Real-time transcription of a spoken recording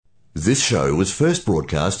This show was first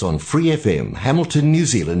broadcast on Free FM, Hamilton, New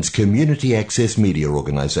Zealand's community access media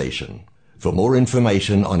organisation. For more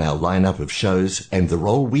information on our lineup of shows and the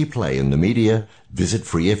role we play in the media, visit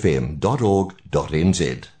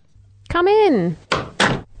freefm.org.nz. Come in.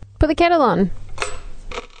 Put the kettle on.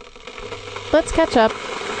 Let's catch up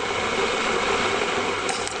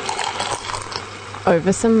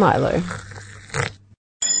over some Milo.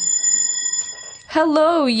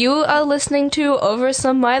 Hello, you are listening to Over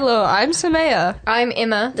Some Milo. I'm Samaya. I'm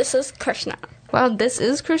Emma. This is Krishna. Wow, this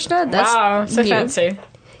is Krishna? That's Wow, so new. fancy.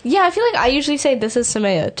 Yeah, I feel like I usually say this is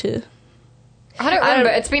Samaya too. I don't remember.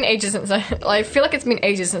 It's been ages since I feel like it's been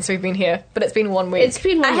ages since we've been here, but it's been 1 week. It's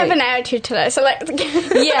been 1 I week. have an attitude today, so like...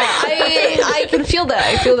 Yeah, I can feel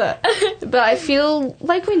that. But I feel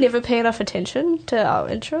like we never pay enough attention to our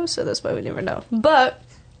intro, so that's why we never know. But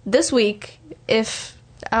this week, if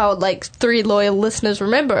our 3 loyal listeners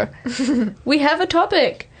remember, we have a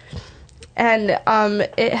topic. And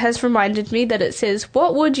it has reminded me that it says,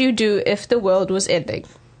 what would you do if the world was ending?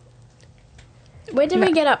 Where did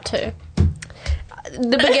we get up to?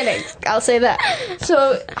 The beginning, I'll say that.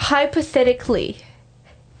 So, hypothetically,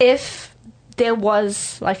 if there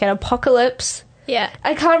was an apocalypse, Yeah.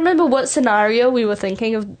 I can't remember what scenario we were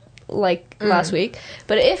thinking of last week,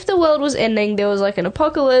 but if the world was ending, there was an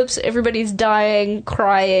apocalypse, everybody's dying,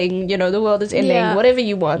 crying, the world is ending, whatever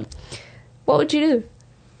you want, what would you do?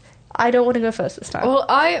 I don't want to go first this time. Well,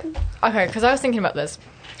 because I was thinking about this,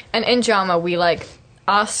 and in drama we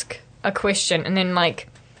ask a question, and then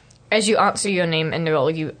as you answer your name in the role,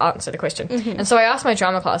 you answer the question. Mm-hmm. And so I asked my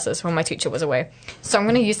drama classes when my teacher was away, so I'm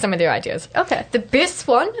going to use some of their ideas. Okay. The best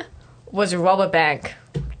one was rob a bank.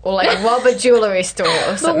 Or rob a jewellery store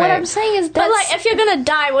or something. But what I'm saying is But if you're gonna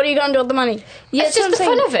die, what are you gonna do with the money? Yeah, it's just the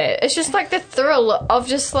fun of it. It's just the thrill of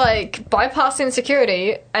just bypassing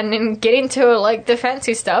security and then getting to the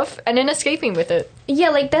fancy stuff and then escaping with it.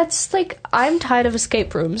 Yeah, that's I'm tired of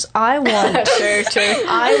escape rooms. I want True.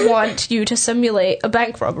 I want you to simulate a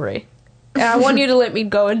bank robbery. And I want you to let me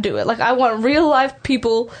go and do it. I want real life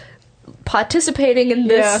people participating in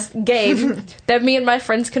this game that me and my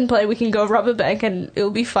friends can play. We can go rob a bank and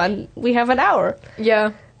it'll be fun. We have an hour.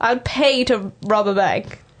 Yeah. I'd pay to rob a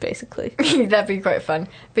bank, basically. That'd be quite fun.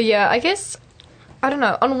 But yeah, I guess, I don't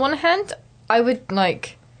know. On one hand, I would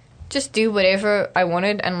just do whatever I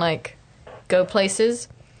wanted and go places.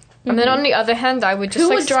 And then on the other hand, I would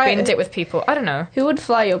just spend it with people. I don't know. Who would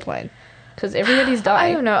fly your plane? Because everybody's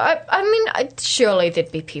dying. I don't know. I mean, surely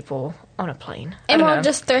there'd be people on a plane. Emma would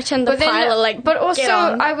just threaten the pilot, but also,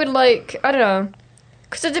 I would I don't know,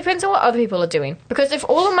 because it depends on what other people are doing. Because if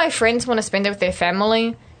all of my friends want to spend it with their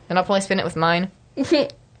family, then I'll probably spend it with mine.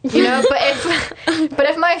 But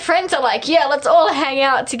if my friends are yeah, let's all hang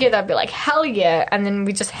out together, I'd be hell yeah, and then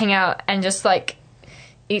we just hang out and just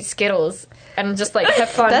eat Skittles and just have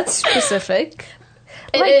fun. That's specific.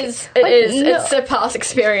 It is. It's a past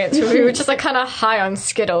experience where we were just kind of high on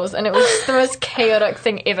Skittles, and it was just the most chaotic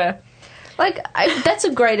thing ever. That's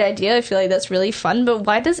a great idea. I feel like that's really fun, but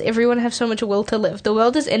why does everyone have so much will to live? The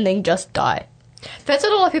world is ending, just die. That's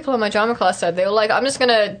what a lot of people in my drama class said. They were I'm just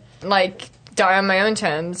gonna, die on my own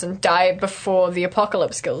terms and die before the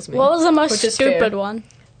apocalypse kills me. What was the most stupid one?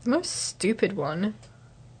 The most stupid one?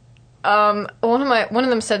 One of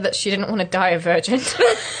them said that she didn't want to die a virgin.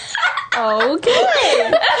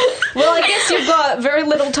 Okay. Well, I guess you've got very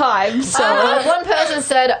little time, so... one person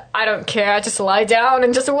said, I don't care, I just lie down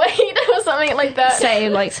and just wait, or something like that.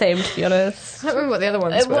 Same, to be honest. I don't remember what the other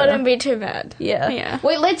ones were. It wouldn't be too bad. Yeah.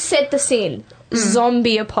 Wait, let's set the scene.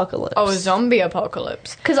 Zombie apocalypse. Oh, zombie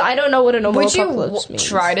apocalypse. Because I don't know what a normal apocalypse means. Would you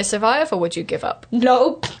try to survive, or would you give up?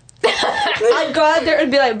 Nope. I'd go out there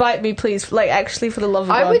and be bite me, please. Actually, for the love of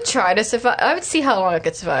God. I would try to survive. I would see how long I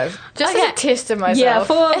could survive. Just as a test of myself. Yeah,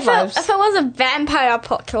 for if it was a vampire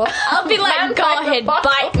apocalypse, I'd be go ahead,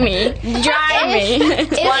 bite me, dry me.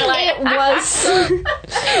 If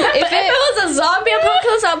it was a zombie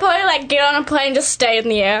apocalypse, I'd probably get on a plane and just stay in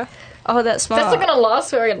the air. Oh, that's smart. That's not going to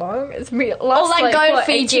last very long. It's lasts go to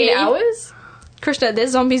Fiji. 18 hours? Krishna, there's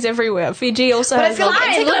zombies everywhere. Fiji also has zombies.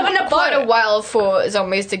 zombies. It took quite a while for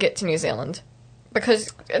zombies to get to New Zealand.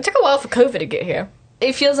 Because it took a while for COVID to get here.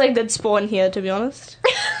 It feels like they'd spawn here, to be honest.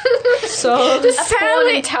 So just spawn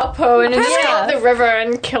in Taupo and just go up the river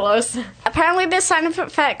and kill us. Apparently there's scientific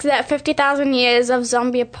facts that 50,000 years of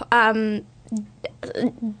zombie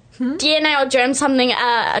DNA or germ something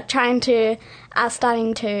are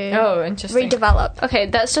starting to redevelop. Okay,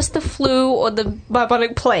 that's just the flu or the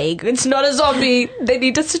bubonic plague. It's not a zombie. They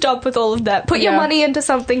need to stop with all of that. Put your money into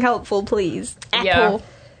something helpful, please. Apple.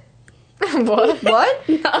 What? What?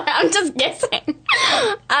 No, I'm just guessing.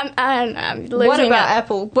 I'm losing What about it.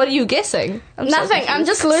 Apple? What are you guessing? Nothing. I'm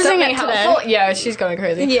just losing it today. helpful? Yeah, she's going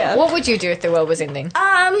crazy. Yeah. What would you do if the world was ending?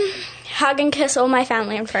 Hug and kiss all my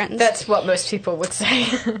family and friends. That's what most people would say.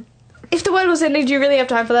 If the world was ending, do you really have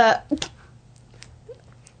time for that?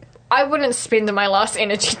 I wouldn't spend my last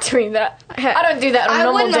energy doing that. I don't do that on a I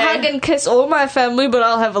normal wouldn't day. hug and kiss all my family, but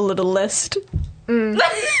I'll have a little list.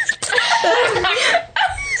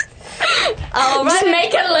 I'll just write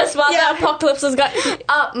make a list while the apocalypse is going.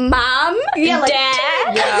 Mom,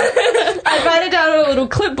 Dad. I write it down on a little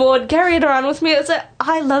clipboard, carry it around with me. It's like,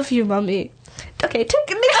 I love you, Mummy. Okay, take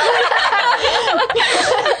it.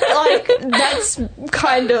 Like, that's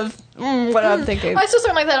kind of what I'm thinking. I saw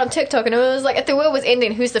something like that on TikTok, and it was like, if the world was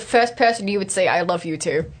ending, who's the first person you would say "I love you"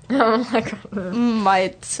 to? I'm like,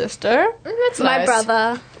 My sister. that's My nice.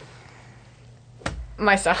 brother.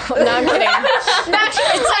 Myself. No, I'm kidding. No, it's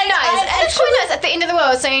quite nice. It's quite nice at the end of the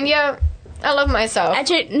world saying, "Yeah, I love myself."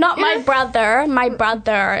 Actually, not my brother. My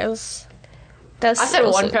brother is. That's I said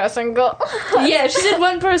also- one person got. Yeah, she said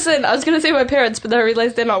one person. I was going to say my parents, but then I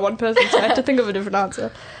realized they're not one person, so I had to think of a different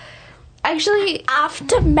answer. Actually,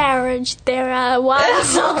 After marriage, there are ones.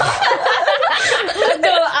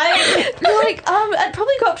 I'd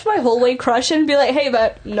probably go up to my hallway crush and be like, hey,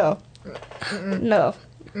 but no. No.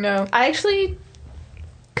 No. I actually...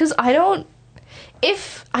 Because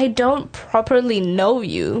if I don't properly know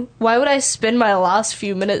you, why would I spend my last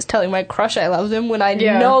few minutes telling my crush I love them when I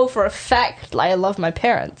know for a fact I love my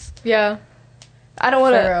parents? Yeah. I don't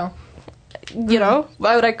want For to, real. you know?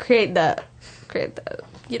 Why would I create that,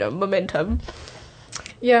 momentum?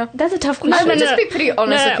 Yeah. That's a tough I question. would just be pretty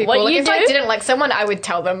honest No, with people. what Like, you if I do- didn't like someone, I would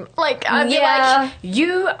tell them. Like, I'd be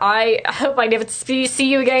like, I hope I never see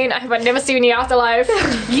you again. I hope I never see you in the afterlife.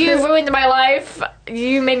 You ruined my life.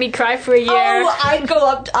 You made me cry for a year. Oh, I'd go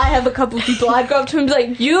up. I have a couple people. I'd go up to him and be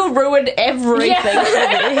like, "You ruined everything for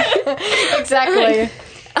me." Exactly.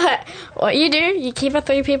 What you do, you keep a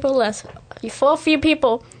 3 people list. You 4 few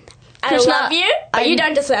people. I Krishna, love you, but you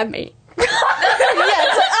don't deserve me. Yeah,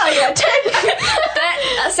 it's like, oh yeah,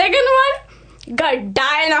 take. Second one, go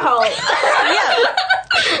die in a hole.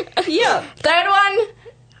 Yeah. Third one,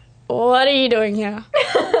 what are you doing here?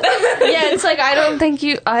 Yeah, it's like, I don't think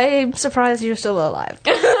you. I'm surprised you're still alive.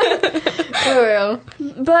 For real.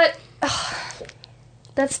 But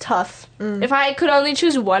that's tough. If I could only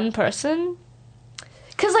choose one person,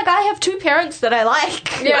 because like I have 2 parents that I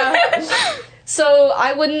like. Yeah. So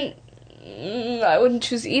I wouldn't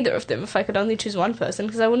choose either of them if I could only choose one person,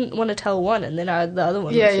 because I wouldn't want to tell one and then the other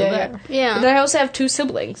one would feel bad. Yeah. And then I also have 2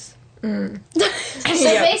 siblings. So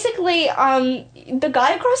basically, the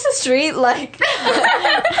guy across the street, like,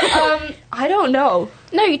 I don't know.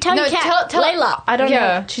 No, you tell No, your cat, tell- Layla. I don't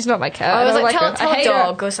Yeah. know. She's not my cat. I was don't like, her. tell I a hate her.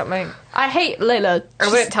 dog or something. I hate Layla. I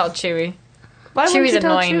wouldn't tell Chewy. Why wouldn't Chewy's you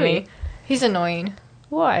tell annoying Chewy? me. He's annoying.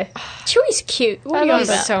 Why? Chewy's cute. What are you on He's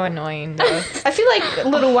about? so annoying, though. I feel like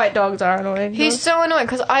little white dogs are annoying. He's so annoying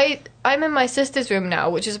because I'm in my sister's room now,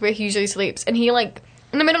 which is where he usually sleeps, and he like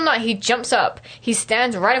in the middle of the night he jumps up, he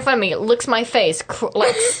stands right in front of me, licks my face,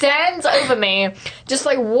 like stands over me, just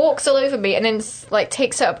like walks all over me, and then like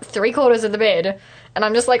takes up 3/4 of the bed, and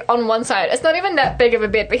I'm just like on one side. It's not even that big of a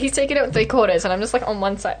bed, but he's taking up 3/4, and I'm just like on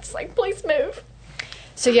one side, just like please move.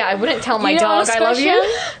 So yeah, I wouldn't tell my You don't dog wanna I love squish you.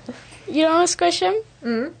 him? You don't want to squish him?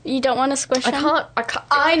 You don't want to squish him? I can't.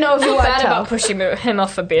 I know I feel who I'd bad tell. about pushing him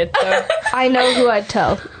off a bed, though. I know who I'd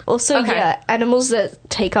tell. Also, Okay. yeah, animals that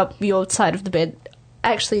take up your side of the bed,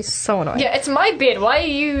 actually so annoying. Yeah, it's my bed. Why are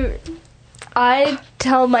you? I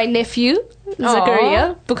tell my nephew,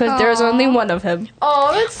 Zachariah, because there is only one of him.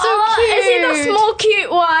 Oh, that's so cute. Is he the small,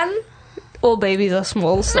 cute one? All babies are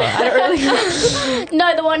small, so I don't really...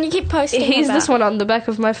 No, the one you keep posting He's about. this one on the back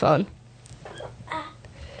of my phone.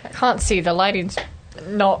 I can't see. The lighting's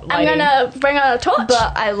not I'm lighting. gonna bring out a torch.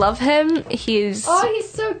 But I love him. He's... Oh, he's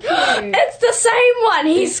so cute. It's the same one.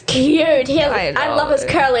 He's cute. I know. I love his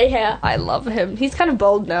curly hair. I love him. He's kind of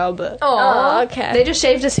bald now, but... Oh, okay. They just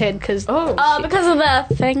shaved his head because... Oh, because of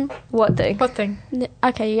the thing. What thing? What thing?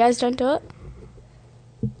 Okay, you guys don't do it?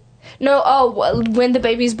 No, well, when the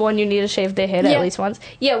baby's born, you need to shave their head Yeah. at least once.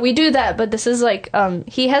 Yeah, we do that, but this is like,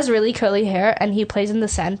 he has really curly hair, and he plays in the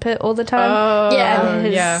sand pit all the time. Oh, Yeah. And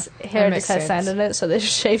his yeah. hair That just makes has sand sense. in it, so they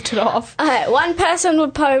just shaved it off. Okay, one person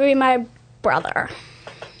would probably be my brother.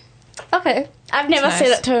 Okay. I've never Nice. said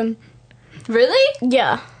it to him. Really?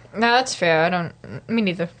 Yeah. No, that's fair. I don't. Me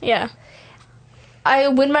neither. Yeah.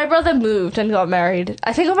 When my brother moved and got married,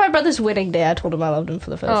 I think on my brother's wedding day, I told him I loved him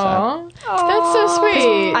for the first time. Aww. That's so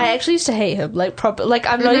sweet. I actually used to hate him, like proper. Like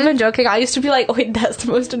I'm not even joking. I used to be like, "Oh, wait, that's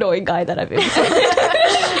the most annoying guy that I've ever seen."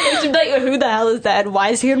 I used to be like, who the hell is that? Why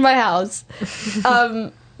is he in my house?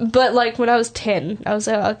 But, like, when I was 10, I was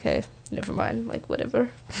like, okay, never mind. Like, whatever.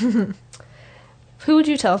 Who would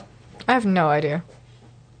you tell? I have no idea.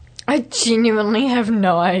 I genuinely have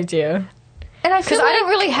no idea. And I Because I don't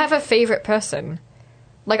really have a favorite person.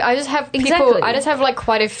 Like, I just have people... Exactly. I just have, like,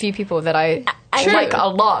 quite a few people that I like a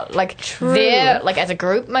lot. Like, True. they're, like, as a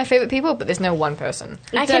group, my favorite people, but there's no one person.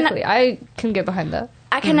 Exactly. I can get behind that.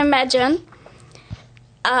 I can imagine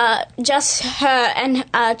just her and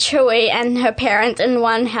Chewie and her parents in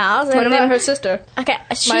one house. What and about then, her sister? Okay,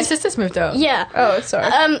 My she's, sister's moved out. yeah. Oh, sorry.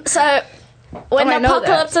 So when I the know that.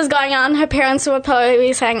 apocalypse is going on, her parents will probably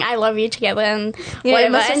be saying, I love you together and Yeah,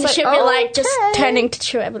 whatever. that's just And like, she'll be like, just okay. turning to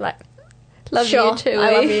Chewie and be like, Love sure, you too.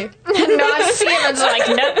 I love you. No, I see him and it's like,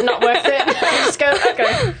 nope, not worth it. I just go,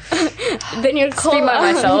 okay. Then you'd call Be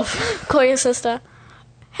by myself. call your sister.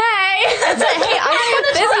 Hey! Hey, I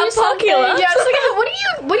just There's want to apocalypse. Yeah, it's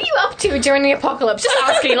like, what are you up to during the apocalypse? Just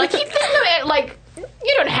asking. Like, there's no, like,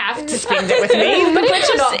 you don't have to spend it with me, but if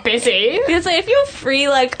you're not busy. Because like, if you're free,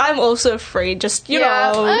 like, I'm also free. Just, you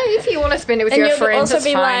Yeah, know. if you want to spend it with And your you'd friends, also that's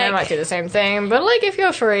be fine. I like- might do the same thing. But, like, if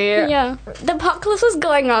you're free... Yeah. The apocalypse is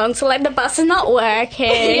going on, so like the bus is not working.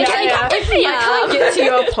 Yeah, Can you yeah. come pick me I can't up? get to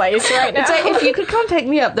your place right now. It's like, if you could come pick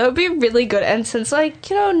me up, that would be really good. And since, like,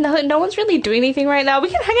 you know, no one's really doing anything right now, we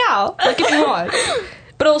can hang out, like, if you want.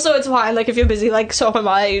 But also, it's fine, like, if you're busy, like, so am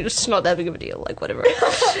I. It's not that big of a deal, like, whatever.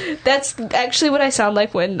 That's actually what I sound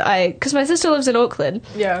like when because my sister lives in Auckland.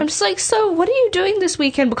 Yeah. I'm just like, so, what are you doing this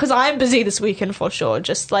weekend? Because I'm busy this weekend for sure,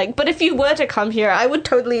 just, like, but if you were to come here, I would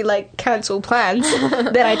totally, like, cancel plans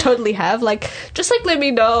that I totally have. Like, just, like, let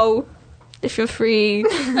me know if you're free.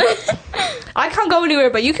 I can't go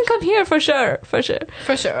anywhere, but you can come here for sure, for sure.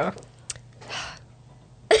 For sure.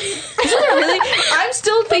 Really? I'm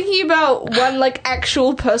still thinking about one, like,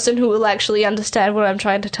 actual person who will actually understand what I'm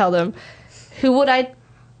trying to tell them. Who would I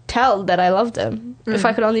tell that I love them? If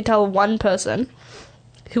I could only tell one person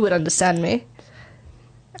who would understand me.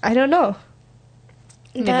 I don't know.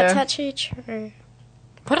 That's Neither. actually true.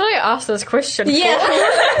 What did I ask this question for?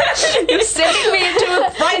 You're sending me into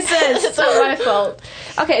a crisis. It's not my fault.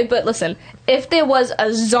 Okay, but listen. If there was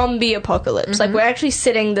a zombie apocalypse, like, we're actually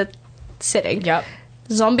sitting. Yep.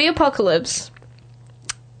 Zombie apocalypse,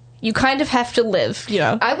 you kind of have to live, you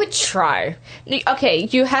know. I would try. Okay,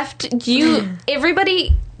 you have to,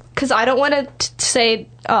 everybody, because I don't want to say,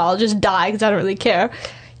 oh, I'll just die because I don't really care.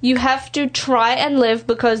 You have to try and live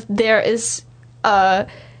because there is,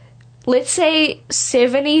 let's say,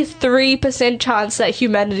 73% chance that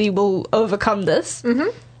humanity will overcome this. Mm-hmm.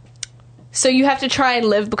 So you have to try and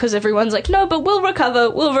live because everyone's like, no, but we'll recover,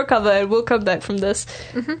 and we'll come back from this.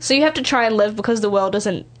 Mm-hmm. So you have to try and live because the world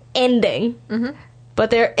isn't ending. Mm-hmm. But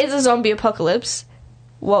there is a zombie apocalypse.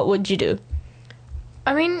 What would you do?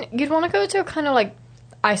 I mean, you'd want to go to a kind of, like,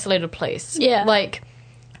 isolated place. Yeah. Like,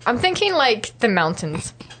 I'm thinking, like, the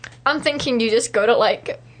mountains. I'm thinking you just go to,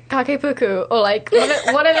 like, Kakepuku or, like,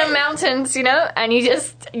 one of the mountains, you know? And you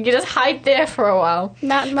just hide there for a while.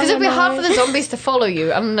 Because it'd be hard for the zombies to follow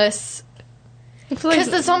you unless... Because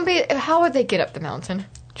the zombie... How would they get up the mountain?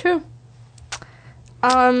 True.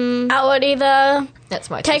 I would either That's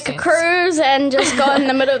my take 2 a cents. cruise and just go in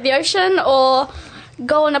the middle of the ocean, or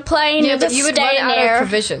go on a plane Yeah, and but just you would stay run out there. of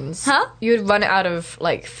provisions. Huh? You would run out of,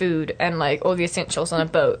 like, food and, like, all the essentials on a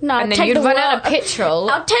boat. No, and then take you'd the run out of world- petrol.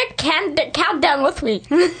 I'll take countdown with me.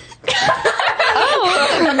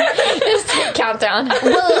 Just take countdown.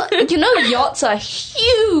 Well, you know, yachts are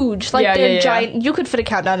huge. Like, Yeah, they're yeah, yeah. giant. You could fit a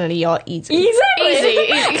countdown in a yacht easy. Easy.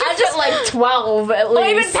 I just like 12 at Or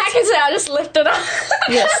even least. package it, I'll just lift it up.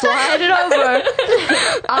 Yeah, slide it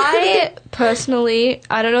over. I, personally,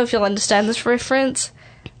 I don't know if you'll understand this reference.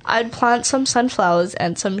 I'd plant some sunflowers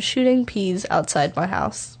and some shooting peas outside my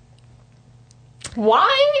house.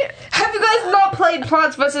 Why? Have you guys not played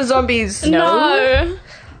Plants vs. Zombies? No.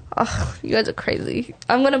 Ugh, you guys are crazy.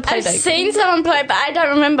 I'm gonna play I've that. seen someone play, but I don't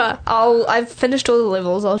remember. I've finished all the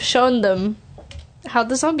levels. I've shown them how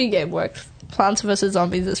the zombie game works. Plants vs.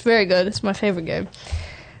 Zombies. It's very good. It's my favorite game.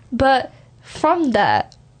 But from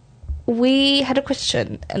that, we had a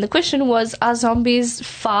question. And the question was, are zombies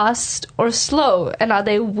fast or slow? And are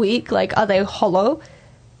they weak? Like, are they hollow?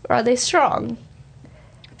 Or are they strong?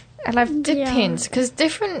 And I've... Depends, because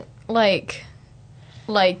different, like,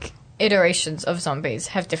 iterations of zombies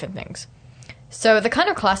have different things. So the kind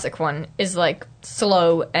of classic one is, like,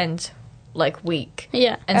 slow and, like, weak.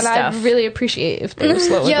 Yeah. And And stuff. I'd really appreciate if they were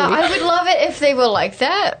slow Yeah, and weak. I would love it if they were like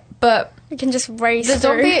that, but You can just race the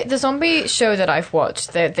through. zombie show that I've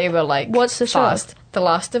watched, they were, like, What's the show? fast. The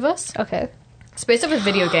Last of Us. Okay. It's based off a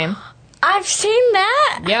video game. I've seen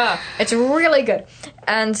that. Yeah, it's really good.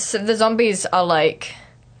 And so the zombies are like,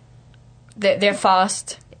 they're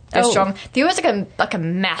fast, they're strong. There was like a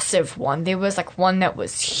massive one. There was like one that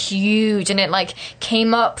was huge, and it like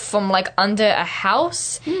came up from like under a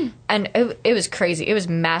house, and it was crazy. It was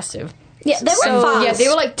massive. Yeah, they were fast. Yeah, they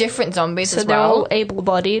were like different zombies as they're well. all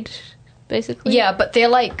able-bodied, basically. Yeah, but they're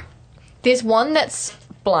like, there's one that's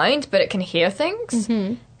blind, but it can hear things,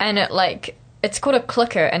 and it like, it's called a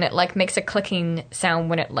clicker, and it like makes a clicking sound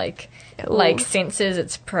when it like senses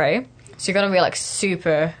its prey. So you gotta be like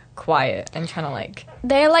super quiet and trying to like.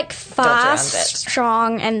 They're like around it. fast,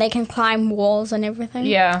 strong, and they can climb walls and everything.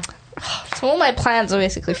 Yeah. So all my plans are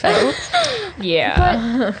basically failed.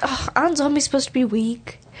 Yeah. But aren't zombies supposed to be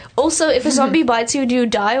weak? Also, if a zombie bites you, do you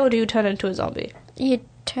die or do you turn into a zombie? You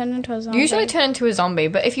turn into a zombie. Usually turn into a zombie,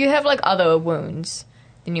 but if you have like other wounds,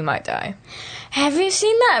 then you might die. Have you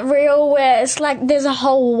seen that reel where it's like there's a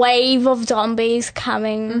whole wave of zombies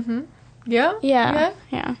coming? Yeah? Yeah.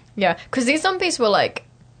 Yeah, because these zombies were like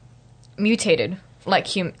mutated. Like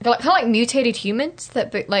kind of like mutated humans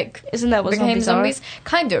that Isn't that what became zombies are? zombies?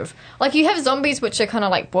 Kind of. Like you have zombies which are kind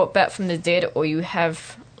of like brought back from the dead, or you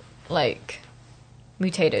have like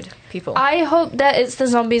mutated people. I hope that it's the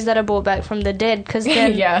zombies that are brought back from the dead, because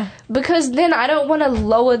then, because then I don't want to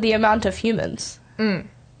lower the amount of humans.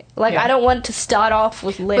 Like I don't want to start off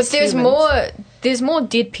with less. But there's humans. there's more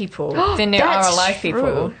dead people than there are That's alive people,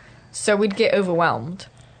 true. so we'd get overwhelmed.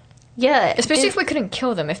 Yeah, Especially if we couldn't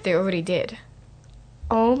kill them if they're already dead.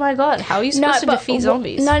 Oh my god, how are you supposed to defeat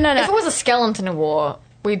zombies? No. If it was a skeleton war,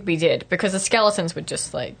 we'd be dead because the skeletons would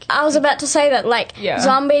just like. I was about to say that, like, Yeah.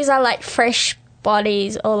 zombies are like fresh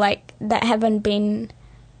bodies or like that haven't been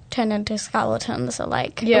turned into skeletons, or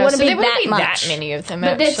like it wouldn't so be there wouldn't that be much. that many of them. But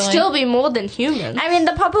actually. there'd still be more than humans. I mean,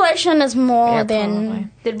 the population is more Yeah, than. probably.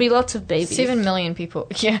 There'd be lots of babies. 7 million people.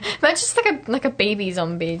 Yeah, imagine just like a baby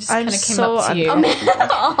zombie just I'm kind of came so up to you.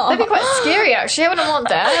 uncomfortable. That'd be quite scary, actually. I wouldn't want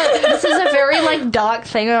that. This is a very like dark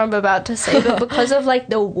thing I'm about to say, but because of like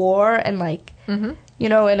the war and like you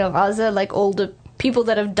know, in Gaza, like all the people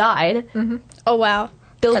that have died, Oh wow,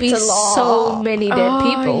 there'll That's be a lot. so many dead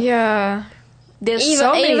people. Yeah, There's Even-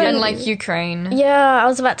 so many. even- and like Ukraine, yeah, I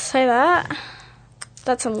was about to say that.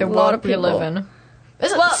 That's a the lot world of we people. live in.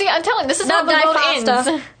 Well, See, I'm telling. This is how they'll the die world faster.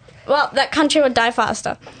 ends. Well, that country would die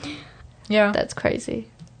faster. Yeah. That's crazy.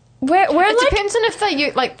 We're It like depends on if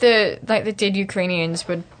the dead Ukrainians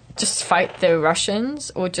would just fight the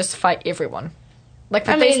Russians or just fight everyone. Like,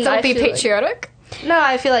 would I they mean, still I be feel like- patriotic? No,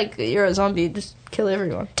 I feel like you're a zombie. Just kill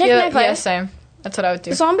everyone. technically Yeah, same. That's what I would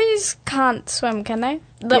do. zombies can't swim, can they?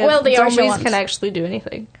 Yeah, Well, the ocean zombies ones. can actually do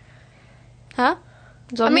anything. Huh?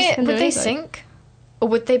 I Zombies mean, can would do they anything. sink? Or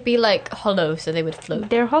would they be, like, hollow so they would float?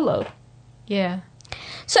 They're hollow. Yeah.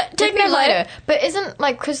 So They'd be technically, lighter. But isn't,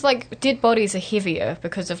 like, because, like, dead bodies are heavier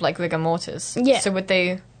because of, like, rigor mortis. Yeah. So would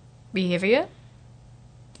they be heavier?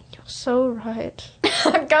 You're so right.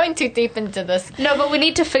 I'm going too deep into this. No, but we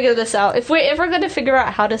need to figure this out. If we're ever going to figure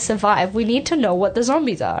out how to survive, we need to know what the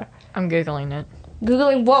zombies are. I'm Googling it.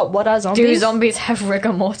 Googling what? What are zombies? Do zombies have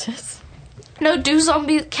rigor mortis? No,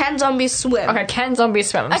 can zombies swim? Okay, can zombies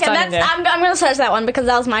swim? I'm okay, starting there. I'm going to search that one because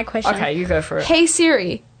that was my question. Okay, you go for it. Hey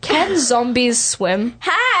Siri, can zombies swim?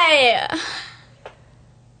 Hey,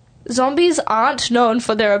 Zombies aren't known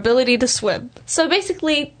for their ability to swim. So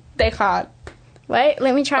basically, they can't. wait,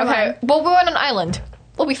 let me try Okay, mine. well, we're on an island.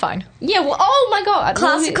 We'll be fine. Yeah, well, oh my god.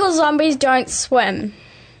 Classical zombies don't swim.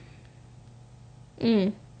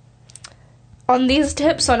 On these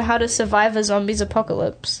tips on how to survive a zombie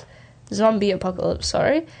apocalypse,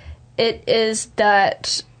 sorry, it is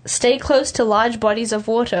that stay close to large bodies of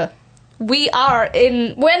water. We're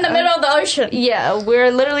in We're in the middle of the ocean. Yeah,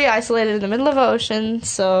 we're literally isolated in the middle of the ocean,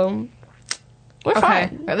 so we're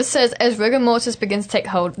fine. Right, this says, as rigor mortis begins to take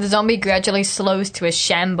hold, the zombie gradually slows to a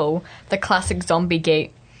shamble, the classic zombie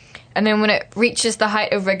gait. And then when it reaches the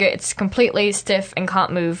height of rigor, it's completely stiff and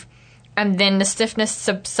can't move. And then the stiffness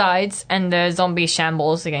subsides and the zombie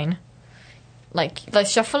shambles again. Like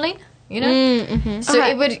shuffling, you know? So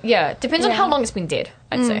Okay. it would, depends on how long it's been dead,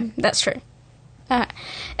 I'd say. That's true. Okay,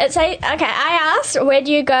 I asked, where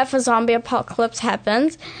do you go if a zombie apocalypse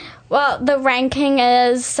happens? Well, the ranking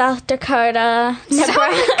is South Dakota, Nebraska.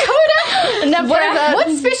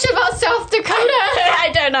 What's special about South Dakota?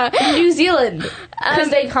 I don't know. New Zealand, because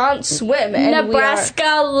they can't swim. And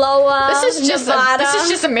Nebraska, Lower, This is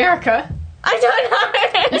just America. I don't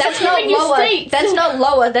know. That's not lower. That's not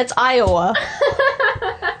lower. That's Iowa.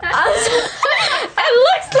 It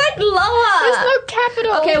looks like Lower. There's no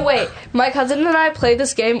capital. Okay, wait. My cousin and I play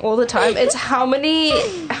this game all the time. It's how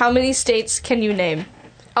many states can you name?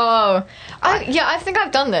 Oh, I think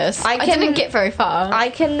I've done this. I didn't get very far. I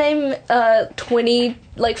can name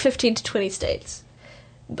 15 to 20 states.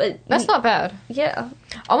 But That's not bad. yeah.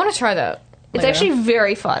 I want to try that. It's later. actually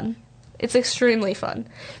very fun. It's extremely fun.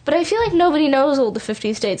 But I feel like nobody knows all the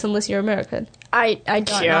 50 states unless you're American. I don't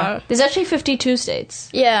know. There's actually 52 states,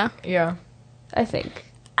 Yeah. Yeah. I think.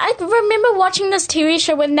 I remember watching this TV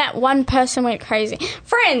show when that one person went crazy.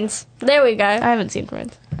 Friends. There we go. I haven't seen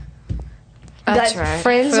Friends. That's right.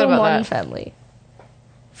 Friends Forgot or about Modern that. Family?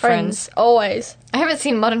 Friends. Always. I haven't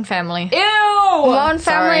seen Modern Family. Ew! Modern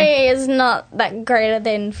sorry. Family is not that greater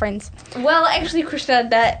than Friends. Well, actually, Krishna,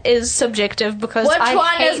 that is subjective because Which I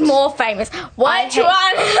one hate... is more famous? Which hate-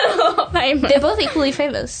 one is more famous? They're both equally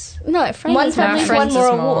famous. No, Friends One is more family's Friends won is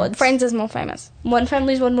more more. awards. Friends is more famous. One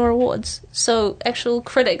family's won more awards. So, actual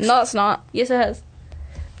critics... No, it's not. Yes, it has.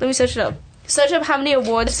 Let me search it up. Search up how many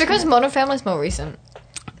awards... It's because Modern Family is more recent.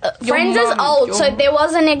 Friends is mum- old, your- so there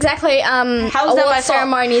wasn't exactly How is award that my fault?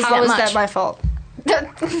 ceremonies How that is much. that my fault?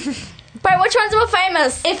 But which one's more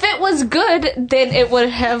famous? If it was good, then it would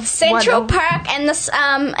have Central won. Park and this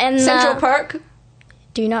and Central Park.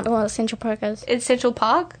 Do you not know what Central Park is? It's Central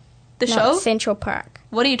Park. The No, show. Central Park.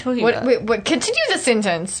 What are you talking What, about? wait, continue the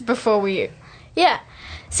sentence before we... Yeah.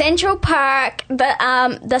 Central Park,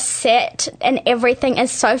 the set and everything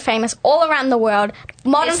is so famous all around the world.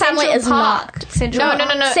 Modern It's Family Central is Park. not. Central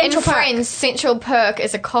No. Central In Park. Friends, Central Park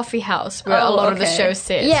is a coffee house where a Oh, lot of the okay. show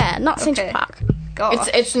sits. Yeah, not Central Okay. Park. God.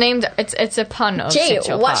 It's named... It's a pun of Gee,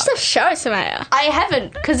 Central watch Park. the show, Samaya. I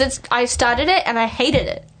haven't because I started it and I hated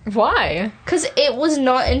it Why? because it was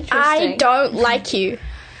not interesting. I don't like you.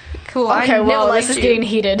 Cool. Okay, I never well, liked this is you. getting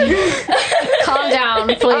heated. Calm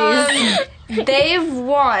down, please. They've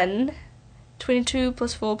won 22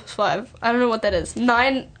 plus 4 plus 5. I don't know what that is.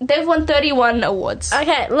 9. They've won 31 awards.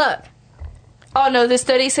 Okay, look. Oh no, there's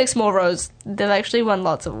 36 more rows. They've actually won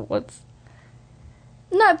lots of awards.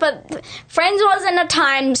 No, but Friends was in a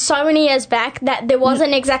time so many years back that there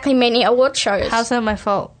wasn't exactly many award shows. How's that my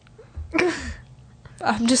fault?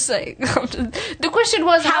 I'm just saying. The question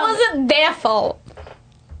was How is it their fault?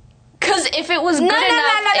 Because if it was good No,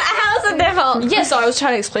 enough... how is it their fault? Yes, I was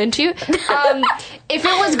trying to explain to you. If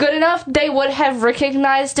it was good enough, they would have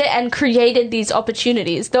recognized it and created these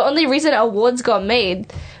opportunities. The only reason awards got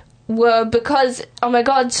made were because, oh my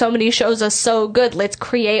god, so many shows are so good. Let's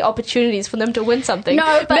create opportunities for them to win something.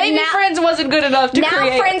 No, but maybe now- Friends wasn't good enough to Now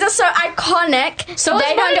create. Friends are so iconic. So they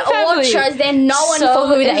is don't do Modern award Family. shows. They're known So for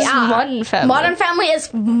who they is are. Modern Family. Modern Family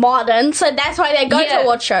is modern, so that's why they go Yeah. to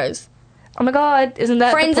award shows. Oh my god, isn't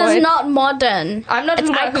that Friends the point? is not modern. I'm not It's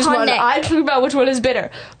talking about who's one. iconic. I'm talking about which one is better.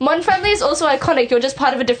 Modern Family is also iconic. You're just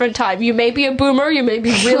part of a different time. You may be a boomer. You may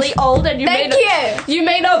be really old, and you may Thank not, you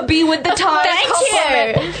may not be with the times.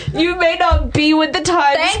 Thank you. You may not be with the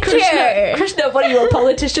times. Thank Krishna, you. Krishna, what are you, a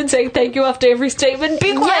politician saying thank you after every statement?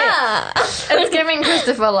 Be quiet. Yeah. It's giving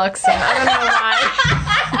Christopher Luxon. I don't know why.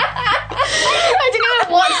 I didn't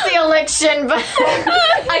even watch the election, but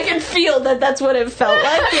I can feel that that's what it felt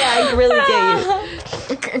like. Yeah, I really get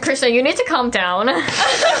you. Krishna, you need to calm down. I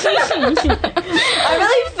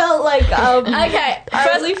really felt like Okay. I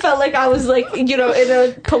really felt like I was like, you know, in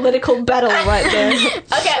a political battle right there.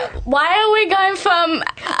 Okay. Why are we going from?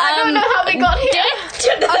 I don't know how we got here.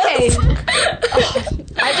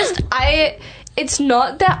 Okay. It's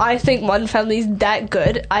not that I think Modern Family's that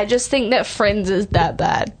good. I just think that Friends is that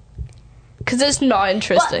bad. Because it's not Well,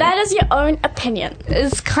 interesting. that is your own opinion.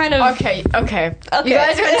 It's kind of... Okay. You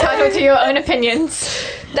guys are entitled to your own opinions.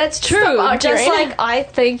 That's true. Stop Just arguing. like I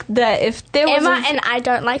think that if there was Emma and I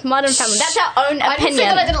don't like Modern Family. That's our own I didn't say opinion.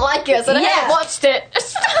 that I didn't like it, so I haven't watched it.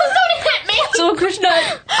 Don't hit me. So, Krishna,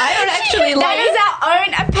 I don't actually like... That is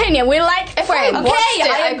our own opinion. We like Friends. Okay,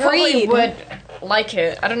 I probably agreed. would like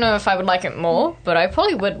it. I don't know if I would like it more, but I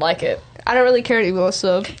probably would like it. I don't really care anymore,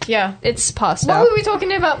 so Yeah. it's past What now. were we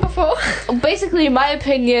talking about before? Basically, my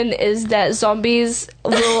opinion is that zombies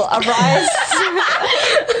will arise.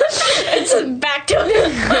 It's back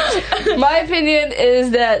to My opinion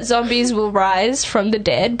is that zombies will rise from the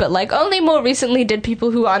dead, but like only more recently did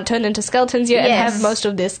people who aren't turned into skeletons yet and Yes. have most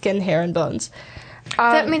of their skin, hair, and bones.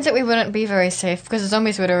 That means that we wouldn't be very safe because the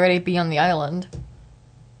zombies would already be on the island.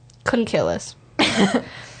 Couldn't kill us.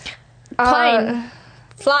 plane.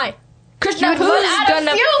 Fly. Krishna, You'd who's run out of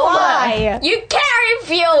gonna fuel. fly? You carry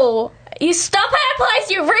fuel. You stop at a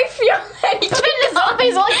place, you refuel, and you But the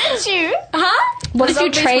zombies will get you. Huh? What if you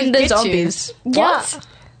zombies train would the get you. zombies? What?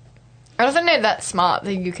 I don't think they're that smart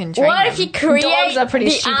that you can train What them. if you create Dogs are pretty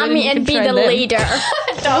the stupid army and and you be can the train them. leader?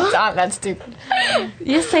 Dogs aren't that stupid.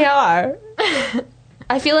 Yes, they are.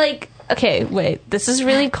 I feel like... Okay, wait. This is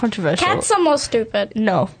really controversial. Cats are more stupid.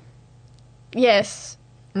 No. Yes.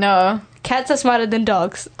 No. Cats are smarter than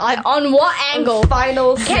dogs. On what angle?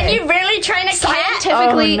 Final Can say. you really train a cat?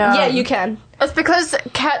 Scientifically, Oh, no. yeah, you can. It's because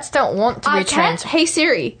cats don't want to be trained. Hey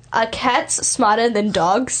Siri, are cats smarter than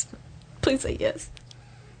dogs? Please say yes.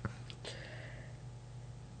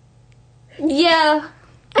 Yeah,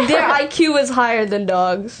 their IQ is higher than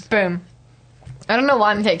dogs. Boom. I don't know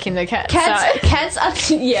why I'm taking the cat side. Cats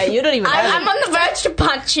are. Yeah, you don't even. I'm on the verge to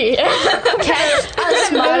punch you. Cats are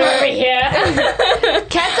smarter. here.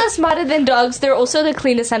 Cats are smarter than dogs. They're also the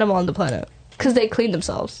cleanest animal on the planet because they clean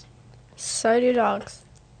themselves. So do dogs.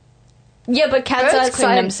 Yeah, but cats Birds are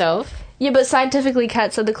clean themselves. Yeah, but scientifically,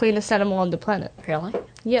 cats are the cleanest animal on the planet. Really?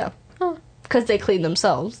 Yeah. Because they clean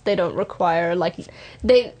themselves. They don't require, like...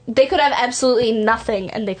 They could have absolutely nothing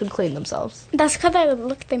and they could clean themselves. That's because they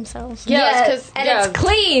lick themselves. Yeah, it's 'cause- and yeah. it's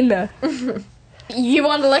clean! You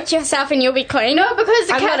want to lick yourself and you'll be clean? No, because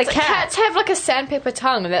the I'm not a cats, cat. cats have like a sandpaper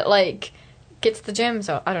tongue that like gets the germs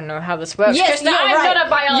out. I don't know how this works. Yes, Krista, you're I'm right. not a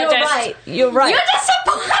biologist. You're right. You're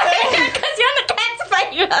disappointed because you're the cat's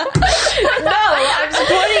favour. No, I'm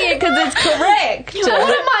supporting it because it's correct.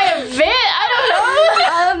 What am I, a vet? I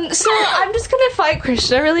don't know. So I'm just gonna fight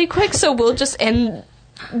Krishna really quick, so we'll just end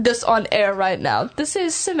this on air right now. This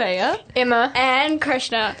is Samaya. Emma. And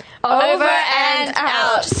Krishna. Over and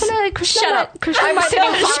out. Just gonna, Krishna Shut might- up. Krishna I'm might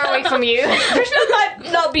sitting not- far away from you. Krishna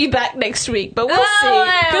might not be back next week, but we'll Oh, see.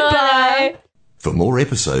 well, Goodbye. For more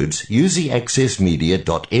episodes, use the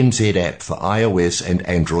accessmedia.nz app for iOS and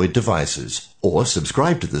Android devices, or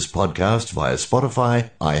subscribe to this podcast via Spotify,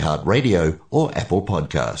 iHeartRadio, or Apple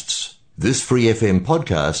Podcasts. This Free FM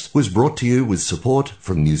podcast was brought to you with support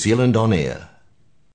from New Zealand On Air.